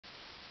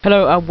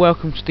Hello and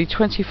welcome to the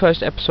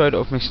 21st episode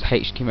of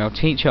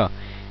MrHTMLTeacher.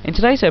 In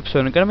today's episode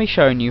I'm going to be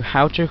showing you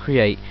how to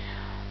create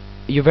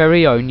your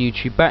very own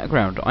YouTube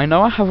background. I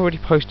know I have already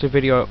posted a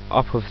video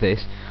up of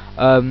this,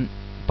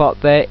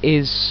 but there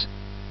is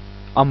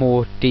a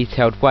more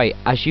detailed way,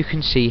 as you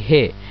can see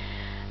here.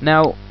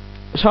 Now,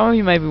 some of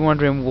you may be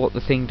wondering what the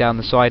thing down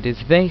the side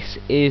is. This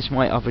is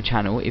my other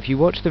channel. If you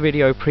watched the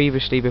video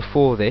previously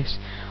before this,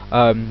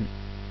 the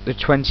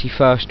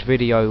 21st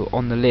video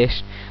on the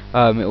list,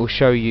 it will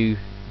show you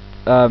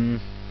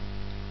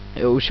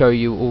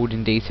all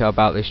in detail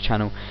about this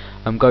channel.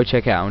 Go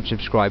check it out and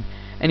subscribe.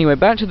 Anyway,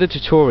 back to the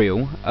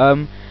tutorial.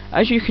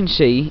 As you can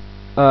see,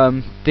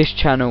 this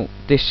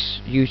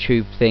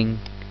YouTube thing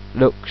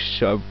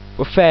looks a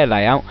fair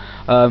layout,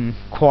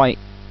 quite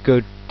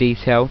good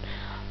detailed.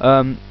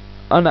 And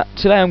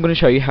today I'm going to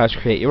show you how to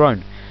create your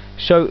own.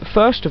 So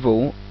first of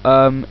all,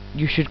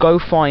 you should go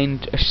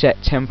find a set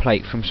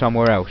template from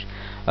somewhere else.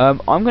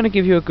 I'm going to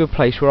give you a good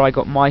place where I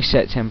got my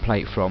set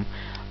template from.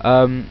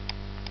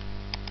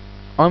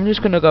 I'm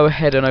just going to go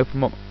ahead and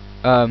open up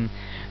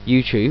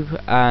YouTube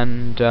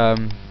and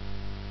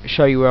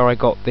show you where I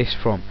got this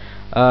from.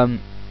 I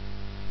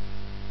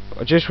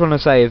just want to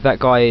say, if that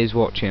guy is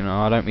watching,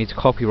 I don't mean to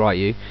copyright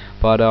you,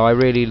 but I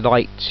really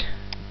liked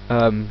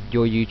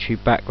your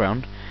YouTube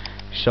background,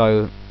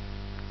 so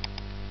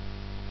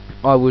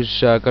I was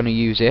going to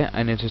use it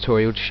in a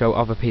tutorial to show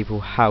other people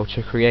how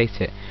to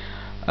create it.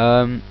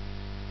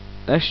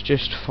 Let's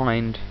just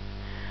find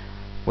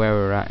where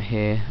we're at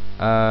here.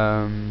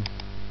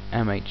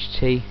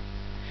 MHT.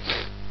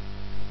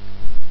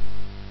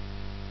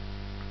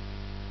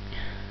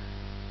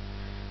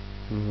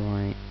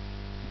 Right,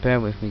 bear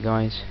with me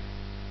guys.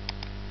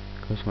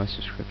 Go to my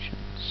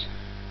subscriptions,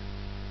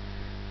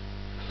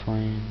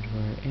 find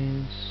where it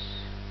is.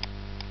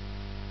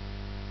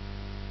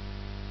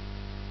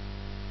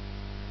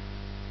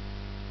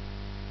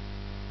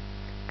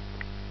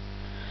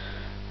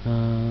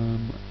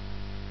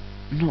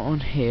 Not on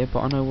here, but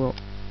I know what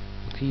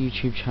the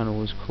YouTube channel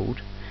was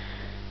called.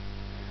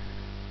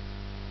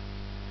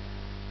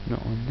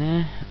 Not on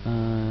there.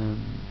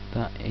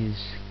 That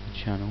is the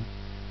channel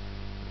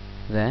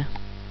there.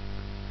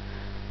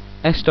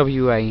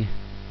 SWA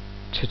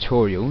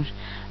tutorials,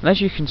 and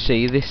as you can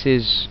see, this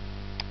is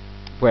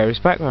where his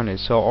background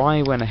is. So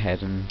I went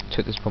ahead and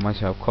took this for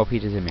myself,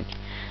 copied his image,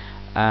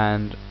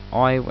 and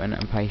I went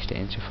and pasted it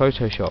into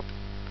Photoshop.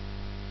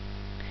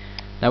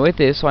 Now with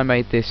this, I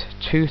made this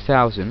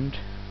 2000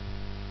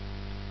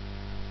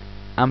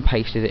 and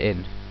pasted it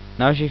in.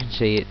 Now as you can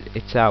see,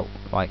 it's out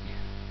like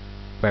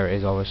where it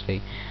is,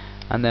 obviously,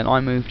 and then I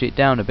moved it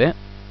down a bit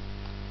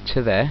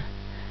to there,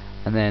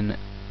 and then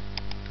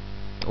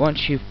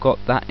once you've got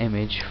that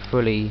image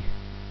fully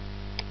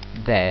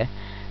there,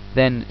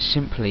 then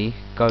simply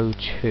go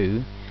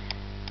to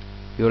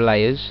your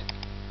layers,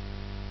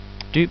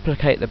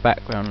 duplicate the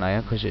background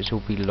layer because it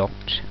will be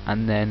locked,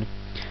 and then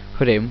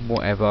put in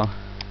whatever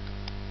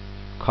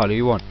colour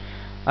you want.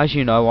 As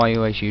you know, I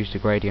always use the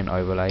gradient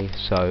overlay,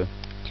 so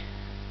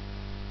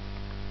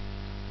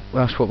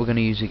that's what we're going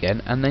to use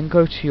again. And then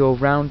go to your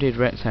rounded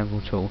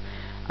rectangle tool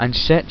and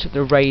set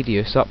the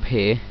radius up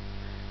here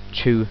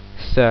to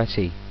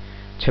 30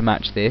 to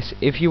match this.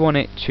 If you want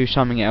it to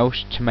something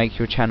else to make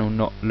your channel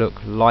not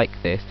look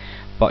like this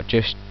but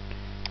just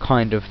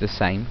kind of the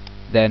same,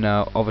 then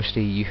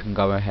obviously you can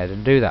go ahead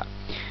and do that.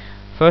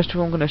 First of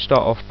all, I'm going to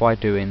start off by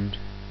doing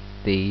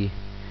the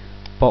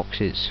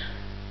boxes.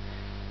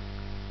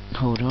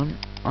 Hold on,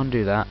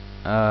 undo that.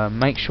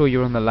 Make sure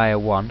you're on the layer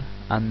 1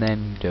 and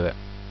then do it.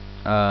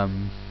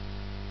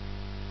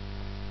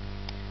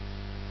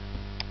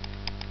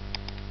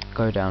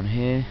 Go down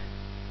here.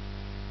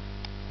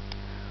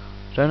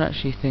 Don't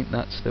actually think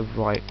that's the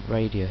right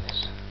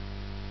radius.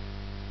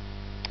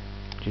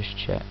 Just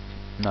check.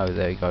 No,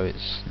 there you go,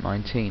 it's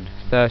 19.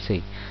 30.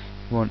 You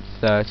want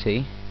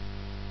 30,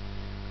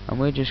 and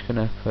we're just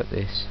gonna put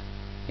this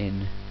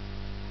in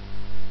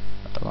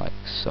like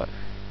so.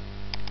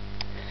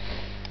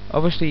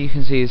 Obviously you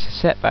can see it's a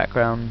set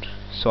background,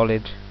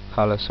 solid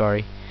colour,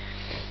 sorry,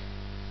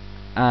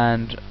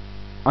 and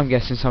I'm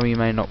guessing some of you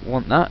may not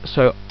want that,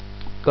 so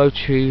go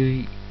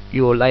to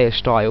your layer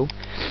style,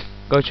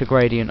 go to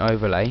gradient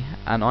overlay,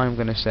 and I'm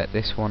going to set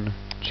this one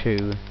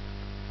to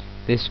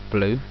this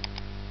blue,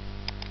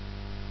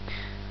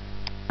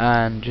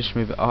 and just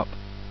move it up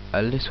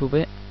a little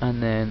bit,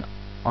 and then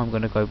I'm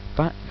going to go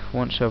back.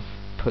 Once I've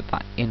put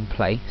that in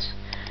place,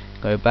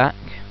 go back,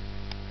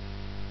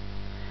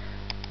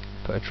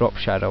 put a drop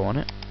shadow on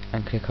it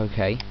and click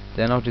OK.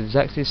 Then I'll do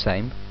exactly the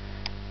same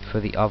for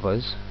the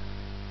others,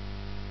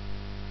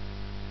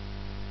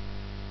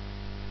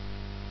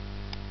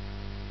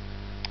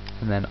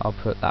 and then I'll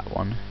put that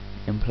one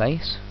in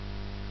place.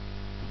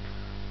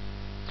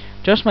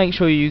 Just make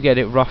sure you get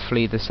it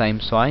roughly the same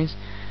size,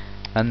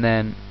 and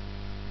then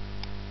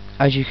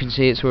as you can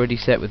see, it's already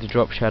set with the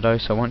drop shadow,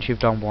 so once you've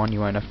done one you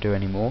won't have to do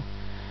any more,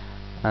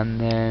 and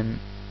then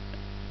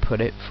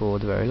put it for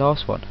the very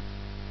last one.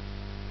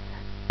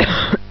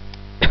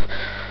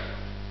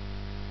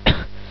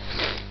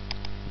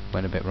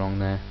 went a bit wrong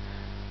there.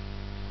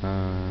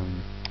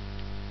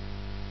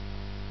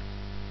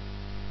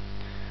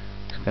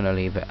 Just gonna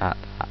leave it at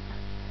that.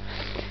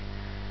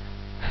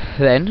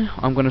 Then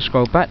I'm going to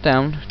scroll back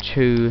down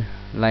to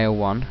layer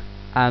 1,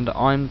 and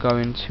I'm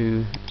going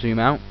to zoom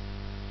out,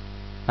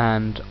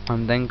 and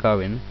I'm then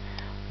going,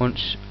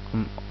 once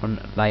I'm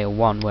on layer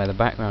 1 where the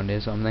background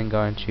is, I'm then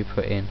going to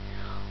put in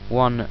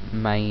one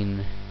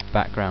main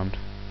background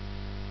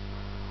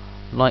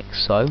like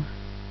so,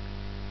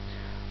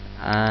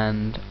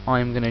 and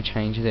I'm going to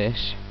change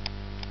this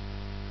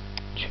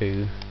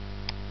to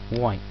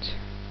white.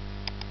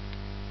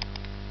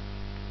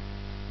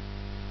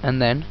 And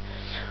then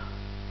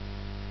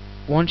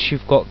once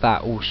you've got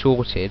that all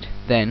sorted,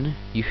 then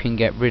you can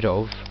get rid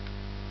of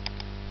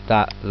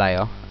that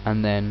layer,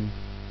 and then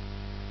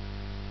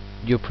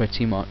you're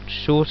pretty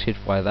much sorted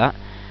by that.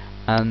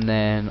 And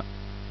then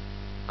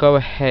go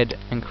ahead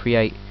and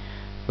create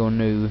your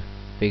new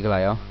big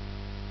layer.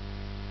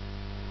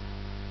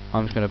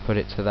 I'm just going to put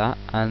it to that,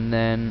 and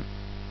then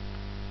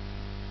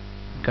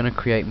I'm going to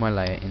create my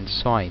layer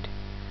inside.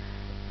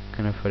 I'm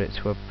going to put it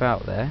to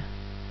about there,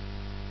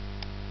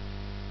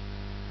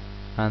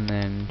 and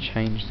then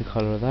change the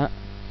colour of that,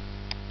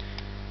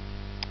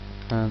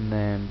 and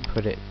then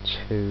put it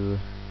to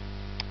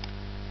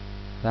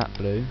that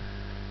blue.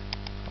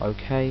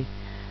 OK,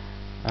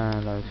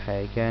 and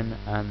OK again,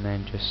 and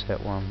then just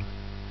set one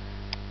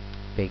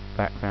big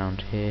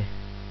background here,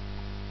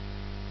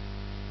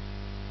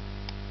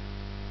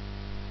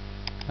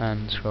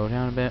 and scroll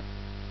down a bit,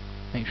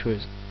 make sure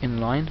it's in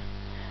line.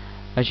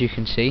 As you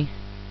can see,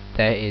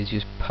 there is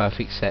your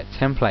perfect set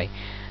template.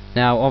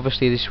 Now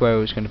obviously this is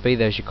where it's going to be.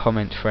 There's your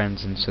comment,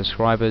 friends and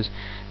subscribers,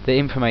 the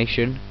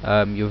information,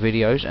 your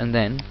videos, and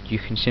then you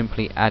can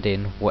simply add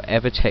in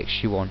whatever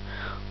text you want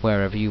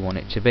wherever you want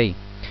it to be.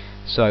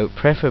 So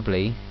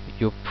preferably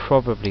you're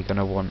probably going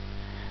to want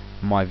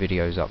my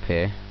videos up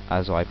here,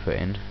 as I put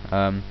in.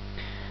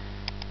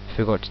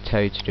 Forgot to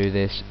tell you to do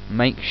this.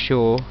 Make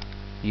sure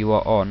you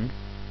are on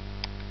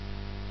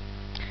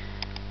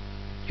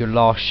your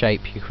last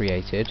shape you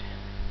created,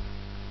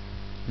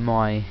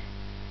 my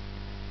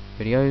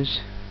videos.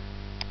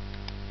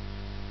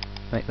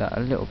 Make that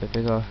a little bit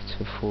bigger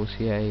to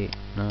 48,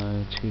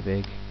 no, too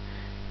big,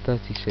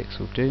 36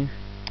 will do,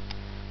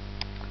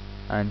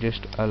 and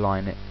just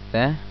align it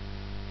there.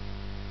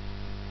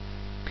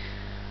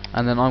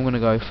 And then I'm going to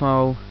go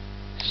File,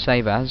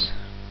 Save As.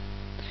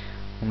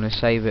 I'm going to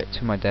save it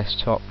to my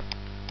desktop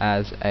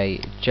as a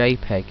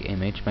JPEG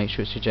image. Make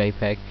sure it's a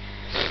JPEG,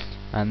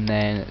 and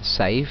then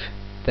save.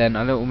 Then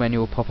a little menu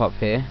will pop up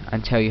here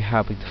and tell you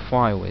how big the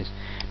file is.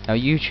 Now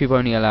YouTube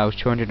only allows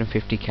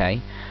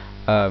 250k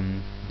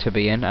to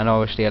be in, and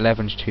obviously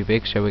 11 is too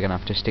big, so we're going to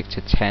have to stick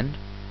to 10,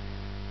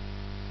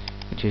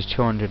 which is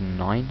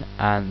 209,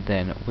 and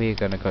then we're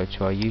going to go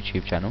to our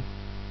YouTube channel.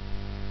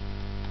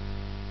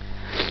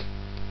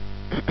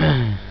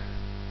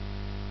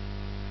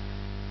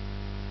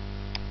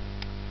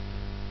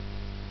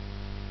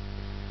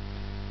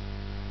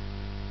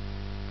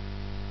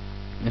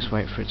 Just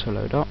wait for it to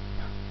load up.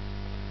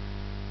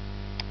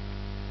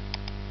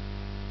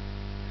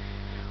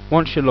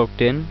 Once you're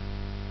logged in,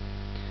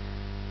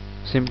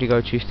 simply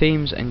go to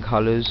Themes and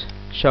Colors,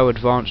 Show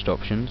Advanced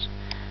Options,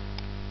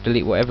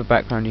 delete whatever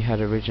background you had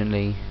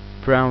originally,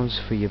 browse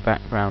for your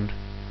background,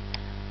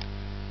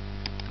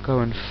 go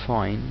and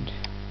find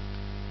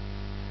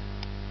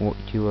what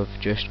you have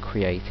just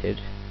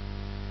created.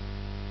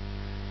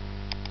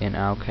 In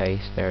our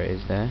case, there it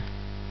is there.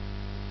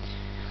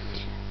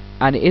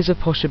 And it is a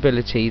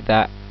possibility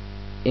that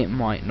it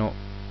might not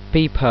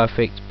be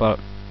perfect, but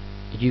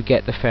you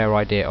get the fair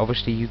idea.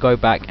 Obviously you go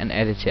back and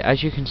edit it.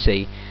 As you can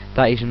see,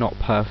 that is not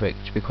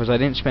perfect because I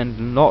didn't spend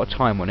a lot of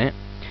time on it,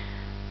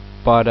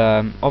 but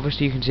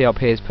obviously you can see up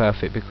here is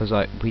perfect because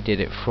we did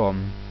it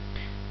from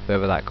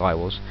whoever that guy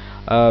was.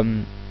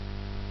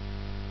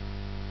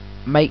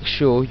 Make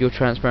sure your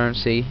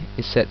transparency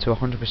is set to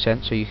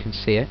 100% so you can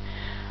see it,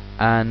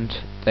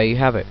 and there you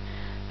have it.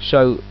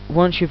 So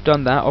once you've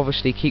done that,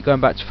 obviously keep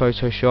going back to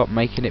Photoshop,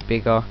 making it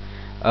bigger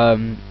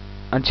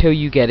until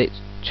you get it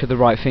to the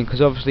right thing,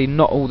 because obviously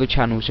not all the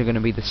channels are going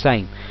to be the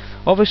same.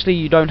 Obviously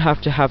you don't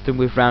have to have them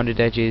with rounded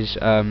edges,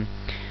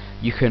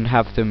 you can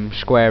have them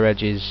square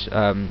edges,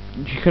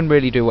 you can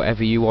really do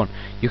whatever you want.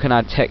 You can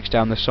add text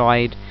down the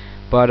side,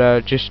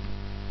 but just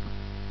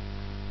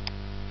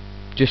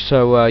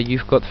so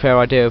you've got the fair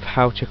idea of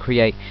how to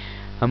create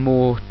a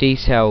more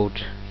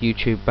detailed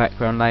YouTube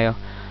background layer,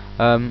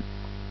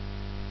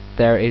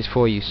 there it is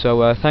for you.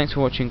 So thanks for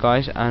watching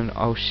guys, and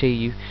I'll see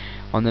you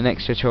on the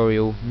next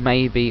tutorial,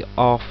 maybe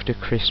after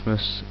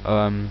Christmas,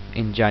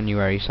 in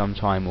January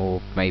sometime,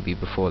 or maybe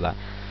before that.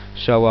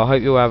 So I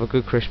hope you all have a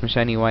good Christmas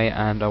anyway,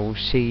 and I will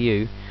see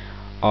you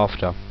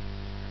after.